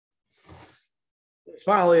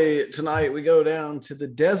Finally, tonight we go down to the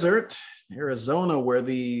desert, Arizona, where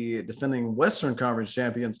the defending Western Conference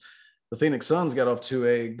champions, the Phoenix Suns, got off to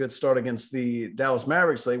a good start against the Dallas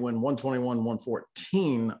Mavericks. They win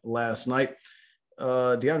 121-114 last night.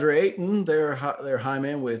 DeAndre Ayton, their high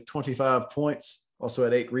man, with 25 points, also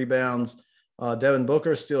had 8 rebounds. Devin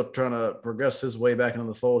Booker still trying to progress his way back into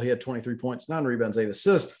the fold. He had 23 points, 9 rebounds, 8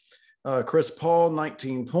 assists. Chris Paul,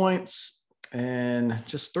 19 points and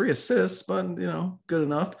just 3 assists, but good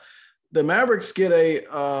enough. The Mavericks get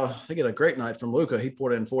a great night from Luka. He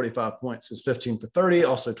poured in 45 points. He was 15 for 30,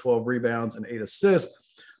 also 12 rebounds and 8 assists.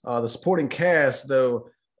 The supporting cast, though,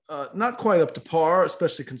 not quite up to par,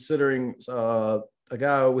 especially considering a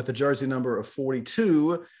guy with a jersey number of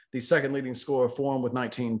 42, the second leading scorer for him with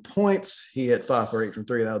 19 points. He hit 5 for 8 from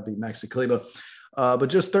 3. That would be Maxi Kleber. But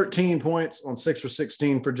just 13 points on 6 for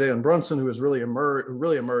 16 for Jalen Brunson, who has really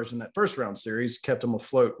emerged in that first round series, kept him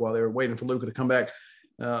afloat while they were waiting for Luka to come back.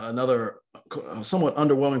 Another somewhat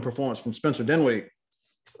underwhelming performance from Spencer Dinwiddie.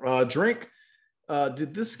 Drink,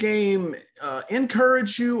 did this game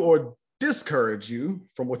encourage you or discourage you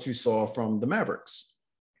from what you saw from the Mavericks?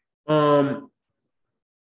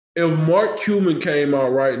 If Mark Cuban came out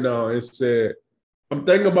right now and said, I'm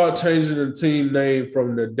thinking about changing the team name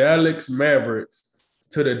from the Dallas Mavericks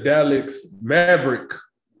to the Dallas Maverick,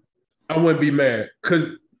 I wouldn't be mad.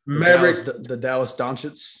 Because Maverick. The Dallas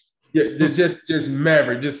Doncic. Yeah, just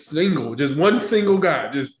Maverick, just single, just one single guy,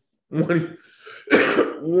 just one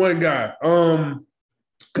guy.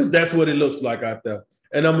 Because that's what it looks like out there.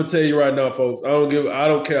 And I'm gonna tell you right now, folks, I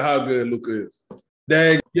don't care how good Luka is.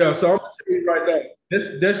 Dang, yeah. So I'm gonna tell you right now,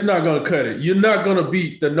 that's not gonna cut it. You're not gonna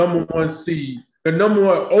beat the number 1 seed, the number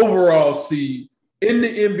 1 overall seed in the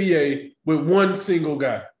NBA with one single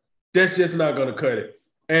guy. That's just not gonna cut it.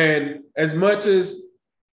 And as much as,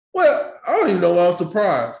 well, I don't even know why I'm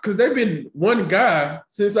surprised, because they've been one guy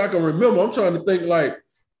since I can remember. I'm trying to think, like,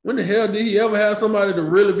 when the hell did he ever have somebody to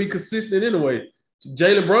really be consistent anyway?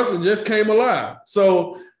 Jalen Brunson just came alive.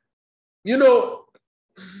 So,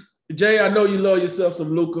 Jay, I know you love yourself some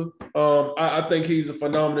Luka. I think he's a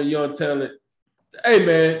phenomenal young talent. Hey,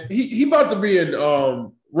 man, he about to be in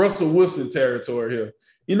Russell Wilson territory here.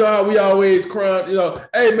 You know how we always cry,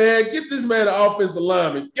 hey, man, get this man an offensive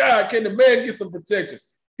lineman. God, can the man get some protection?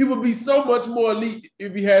 He would be so much more elite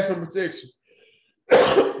if he had some protection.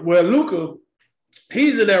 Well, Luka,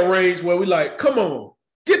 he's in that range where we like, come on,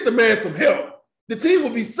 get the man some help. The team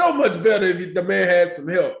would be so much better if the man had some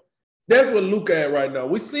help. That's what Luka at right now.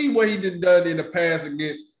 We see what he done in the past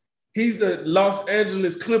against. He's the Los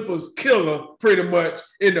Angeles Clippers killer pretty much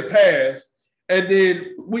in the past. And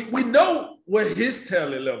then we know what his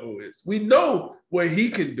talent level is. We know what he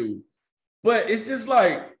can do. But it's just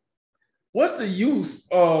like, what's the use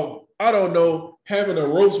of, I don't know, having a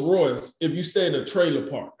Rolls Royce if you stay in a trailer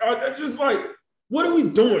park? It's just like, what are we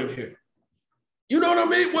doing here? You know what I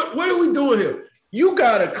mean? What are we doing here? You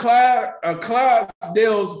got a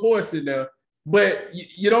Clydesdale's horse in there, but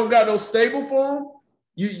you don't got no stable for him?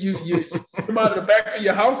 You come out of the back of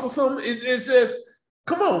your house or something? It's just,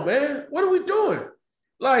 come on, man. What are we doing?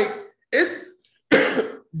 Like, it's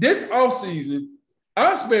this offseason,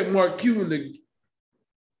 I expect Mark Cuban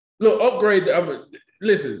to upgrade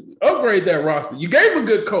that roster. You gave him a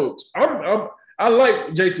good coach. I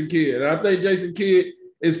like Jason Kidd, and I think Jason Kidd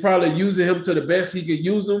is probably using him to the best he can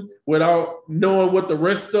use him without knowing what the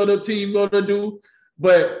rest of the team gonna do.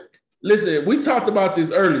 But listen, we talked about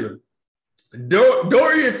this earlier.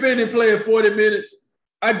 Dorian Finney playing 40 minutes.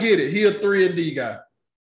 I get it. He a 3-and-D guy.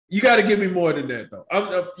 You got to give me more than that, though.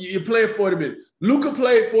 You're playing 40 minutes. Luka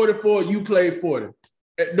played 44. You played 40.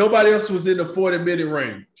 Nobody else was in the 40-minute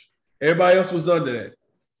range. Everybody else was under that.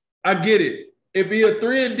 I get it. If he a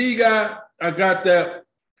 3-and-D guy, I got that.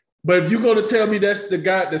 But if you're going to tell me that's the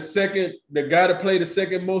guy to play the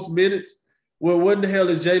second most minutes, well, what the hell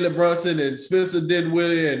is Jalen Brunson and Spencer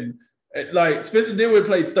Dinwiddie? And like, Spencer Dinwiddie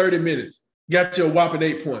played 30 minutes, got you a whopping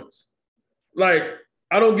 8 points. Like,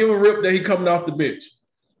 I don't give a rip that he coming off the bench.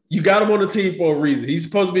 You got him on the team for a reason. He's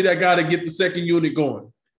supposed to be that guy to get the second unit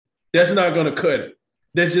going. That's not going to cut it.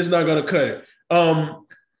 That's just not going to cut it.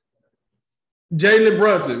 Jalen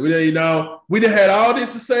Brunson, we done had all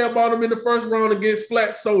this to say about him in the first round against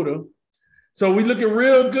Flat Soda. So we looking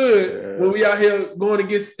real good when we out here going to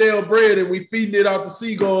get stale bread and we feeding it out the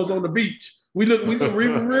seagulls on the beach. We look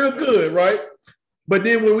real good, right? But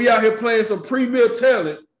then when we out here playing some premier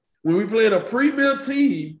talent, when we playing a premier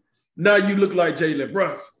team, now you look like Jalen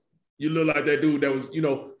Brunson. You look like that dude that was,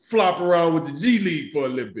 flop around with the G League for a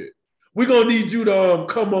little bit. We're going to need you to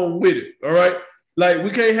come on with it, all right? Like, we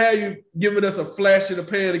can't have you giving us a flash in the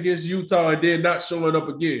pan against Utah and then not showing up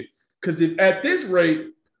again. Because if at this rate,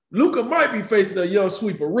 Luka might be facing a young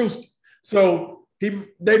sweeper rooster. So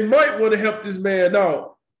they might want to help this man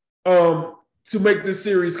out to make this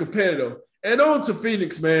series competitive. And on to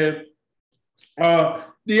Phoenix, man.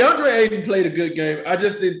 DeAndre Ayton played a good game. I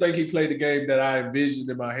just didn't think he played the game that I envisioned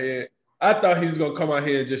in my head. I thought he was going to come out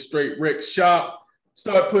here and just straight wreck shop,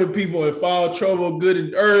 start putting people in foul trouble good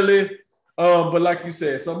and early. But like you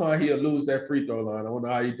said, somehow he'll lose that free throw line. I don't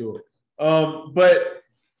know how you do it. But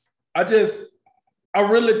I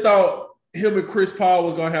really thought him and Chris Paul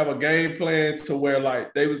was going to have a game plan to where,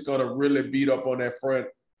 like, they was going to really beat up on that front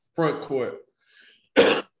court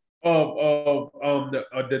of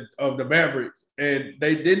the Mavericks. And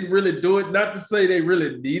they didn't really do it. Not to say they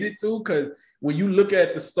really needed to, because when you look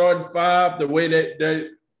at the starting five, the way that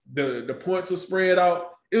the points are spread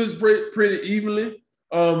out, it was pretty evenly.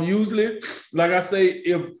 Usually, like I say,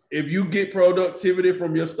 if you get productivity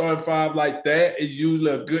from your starting five like that, it's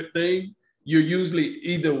usually a good thing. You're usually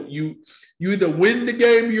either you either win the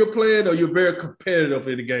game you're playing or you're very competitive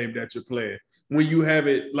in the game that you're playing when you have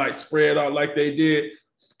it like spread out like they did,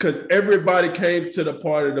 because everybody came to the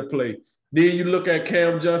part of the play. Then you look at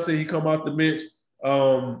Cam Johnson, he come off the bench.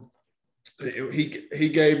 He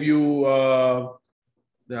gave you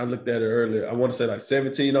I looked at it earlier. I want to say like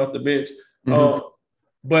 17 off the bench. Mm-hmm.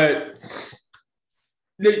 But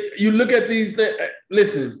you look at these things.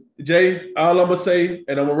 Listen, Jay, all I'm going to say,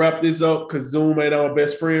 and I'm going to wrap this up because Zoom ain't our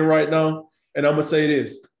best friend right now, and I'm going to say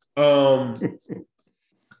this.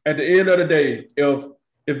 At the end of the day,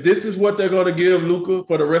 if this is what they're going to give Luka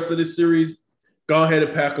for the rest of this series, go ahead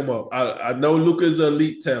and pack him up. I know Luka's an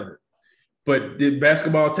elite talent, but the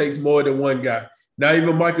basketball takes more than one guy. Not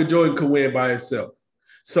even Michael Jordan could win by himself.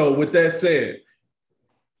 So with that said,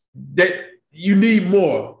 that you need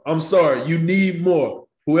more. I'm sorry, you need more.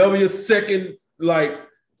 Whoever your second guy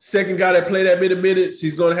that played that many minutes,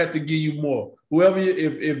 he's going to have to give you more.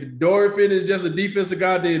 If Dorifin is just a defensive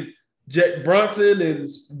guy, then Jet Bronson and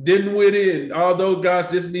Dinwiddie and all those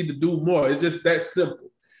guys just need to do more. It's just that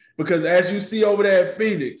simple. Because as you see over there at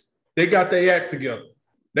Phoenix, they got their act together.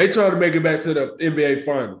 They trying to make it back to the NBA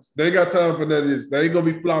Finals. They ain't got time for none of this. They ain't going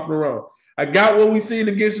to be flopping around. I got what we seen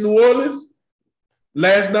against New Orleans.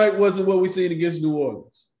 Last night wasn't what we seen against New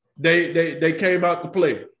Orleans. They came out to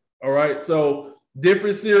play. All right. So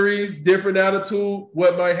different series, different attitude,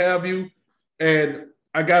 what might have you. And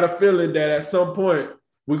I got a feeling that at some point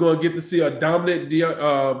we're gonna get to see a dominant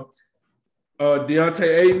Deontay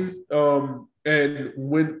Ayton. And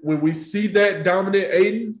when we see that dominant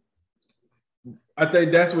Ayton, I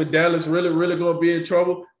think that's when Dallas really, really gonna be in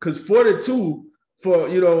trouble. Because 42 for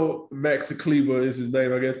Maxi Kleber is his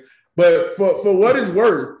name, I guess. But for what it's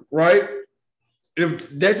worth, right? If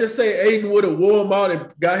they just say Ayton would have wore him out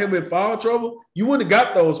and got him in foul trouble, you wouldn't have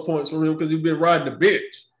got those points from him because he's been riding the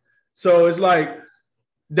bench. So it's like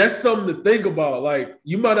that's something to think about. Like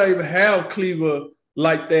you might not even have Cleaver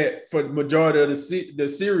like that for the majority of the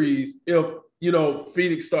series if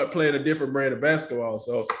Phoenix start playing a different brand of basketball.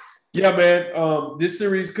 So yeah, man, this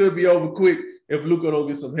series could be over quick if Luka don't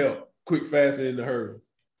get some help, quick, fast, and in the hurry.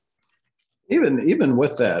 Even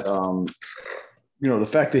with that, the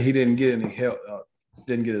fact that he didn't get any help,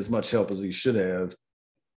 didn't get as much help as he should have.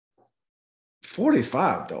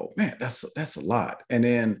 45 though, man, that's a lot. And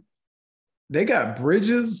then they got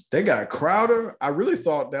Bridges, they got Crowder. I really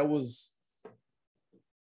thought that was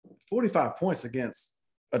 45 points against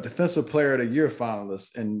a Defensive Player of the Year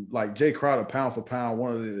finalist, and like Jay Crowder, pound for pound,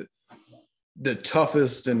 one of the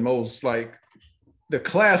toughest and most like the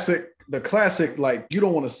classic, like you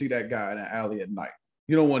don't want to see that guy in an alley at night.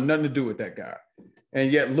 You don't want nothing to do with that guy.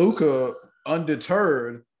 And yet Luka,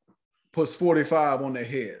 undeterred, puts 45 on their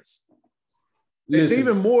heads. Listen,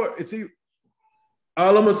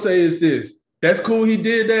 all I'm going to say is this. That's cool he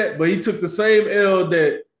did that, but he took the same L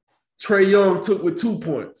that Trae Young took with 2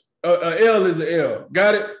 points. L is an L.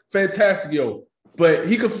 Got it? Fantastic, yo. But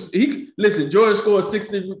listen, Jordan scored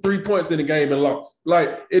 63 points in the game and lost.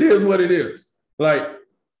 Like, it is what it is. Like,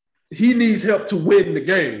 he needs help to win the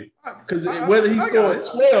game. Because whether he scored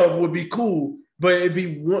 12 would be cool, but if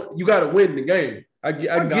you got to win the game. I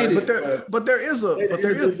get it. But there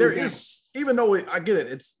is, even though I get it,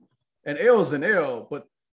 it's an L is an L, but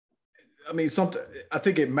I mean, I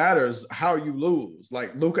think it matters how you lose.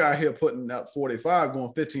 Like Luka out here putting up 45,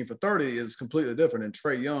 going 15 for 30 is completely different than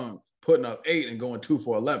Trae Young putting up 8 and going 2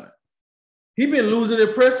 for 11. He been losing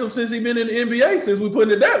impressive since he been in the NBA, since we put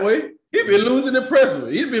it that way. He been losing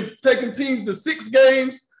impressive. He's been taking teams to 6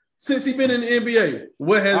 games since he been in the NBA.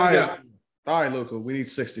 What has he got? All right, Luka, we need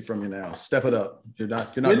 60 from you now. Step it up. You're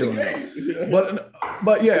not doing that.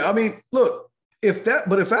 But yeah, I mean, look, if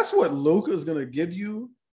that's what Luka is going to give you,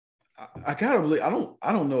 I gotta believe. I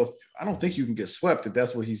don't know if I don't think you can get swept if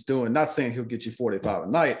that's what he's doing. Not saying he'll get you 45 a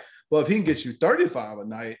night, but if he can get you 35 a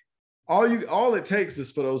night, all it takes is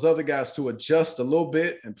for those other guys to adjust a little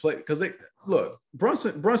bit and play. Because they look,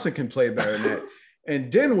 Brunson can play better than that.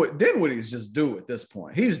 And Dinwiddie's just due at this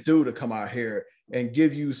point. He's due to come out here and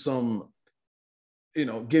give you some,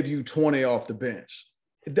 give you 20 off the bench.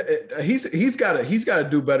 He's got to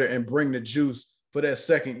do better and bring the juice for that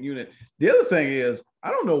second unit. The other thing is, I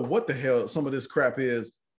don't know what the hell some of this crap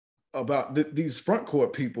is about these front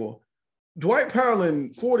court people. Dwight Powell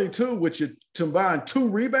in 42, which you combine 2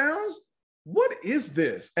 rebounds. What is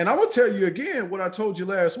this? And I'm gonna tell you again what I told you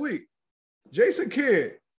last week. Jason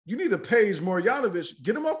Kidd, you need to page Marjanovic,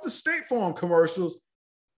 get him off the State Farm commercials.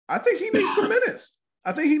 I think he needs some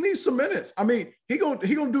minutes. I mean, he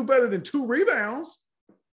gonna do better than 2 rebounds.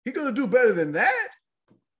 He's gonna do better than that.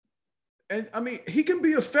 And I mean, he can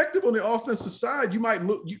be effective on the offensive side.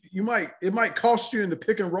 It might cost you in the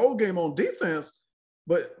pick and roll game on defense,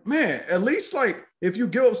 but man, at least like if you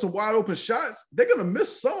give up some wide open shots, they're gonna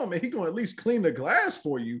miss some, and he's gonna at least clean the glass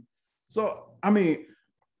for you. So I mean,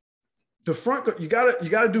 the front you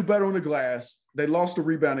gotta do better on the glass. They lost the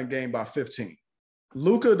rebounding game by 15.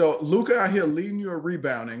 Luka out here leading you in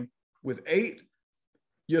rebounding with 8.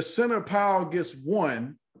 Your center Powell gets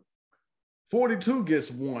 1. 42 gets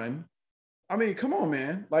 1. I mean, come on,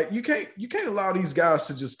 man. Like you can't allow these guys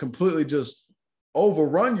to just completely just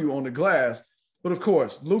overrun you on the glass. But of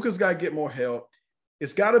course, Luka's got to get more help.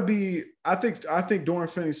 It's got to be. I think Dorian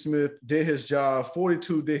Finney-Smith did his job.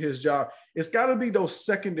 42 did his job. It's got to be those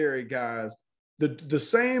secondary guys, the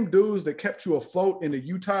same dudes that kept you afloat in the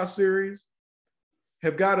Utah series,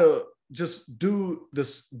 have got to just do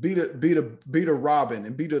this. Be the Robin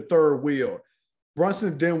and be the third wheel. Brunson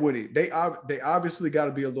and Dinwiddie, they obviously got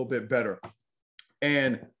to be a little bit better.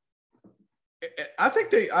 And I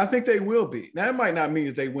think they will be. Now it might not mean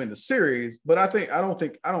that they win the series, but I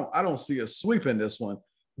don't see a sweep in this one.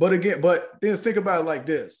 But then think about it like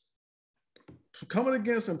this: coming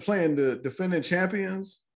against and playing the defending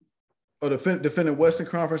champions or defending Western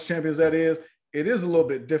Conference champions, it is a little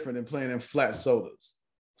bit different than playing in flat sodas.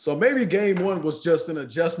 So maybe game 1 was just an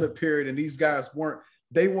adjustment period, and these guys weren't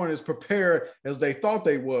as prepared as they thought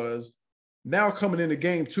they was. Now coming into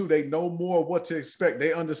game 2, they know more what to expect.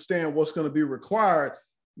 They understand what's going to be required.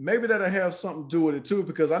 Maybe that'll have something to do with it too,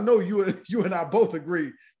 because I know you and I both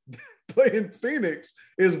agree playing Phoenix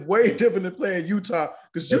is way different than playing Utah,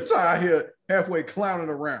 because Utah out here halfway clowning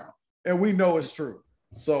around, and we know it's true.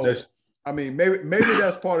 So I mean, maybe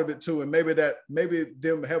that's part of it too, and maybe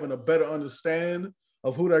them having a better understanding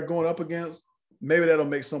of who they're going up against, maybe that'll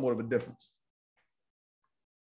make somewhat of a difference.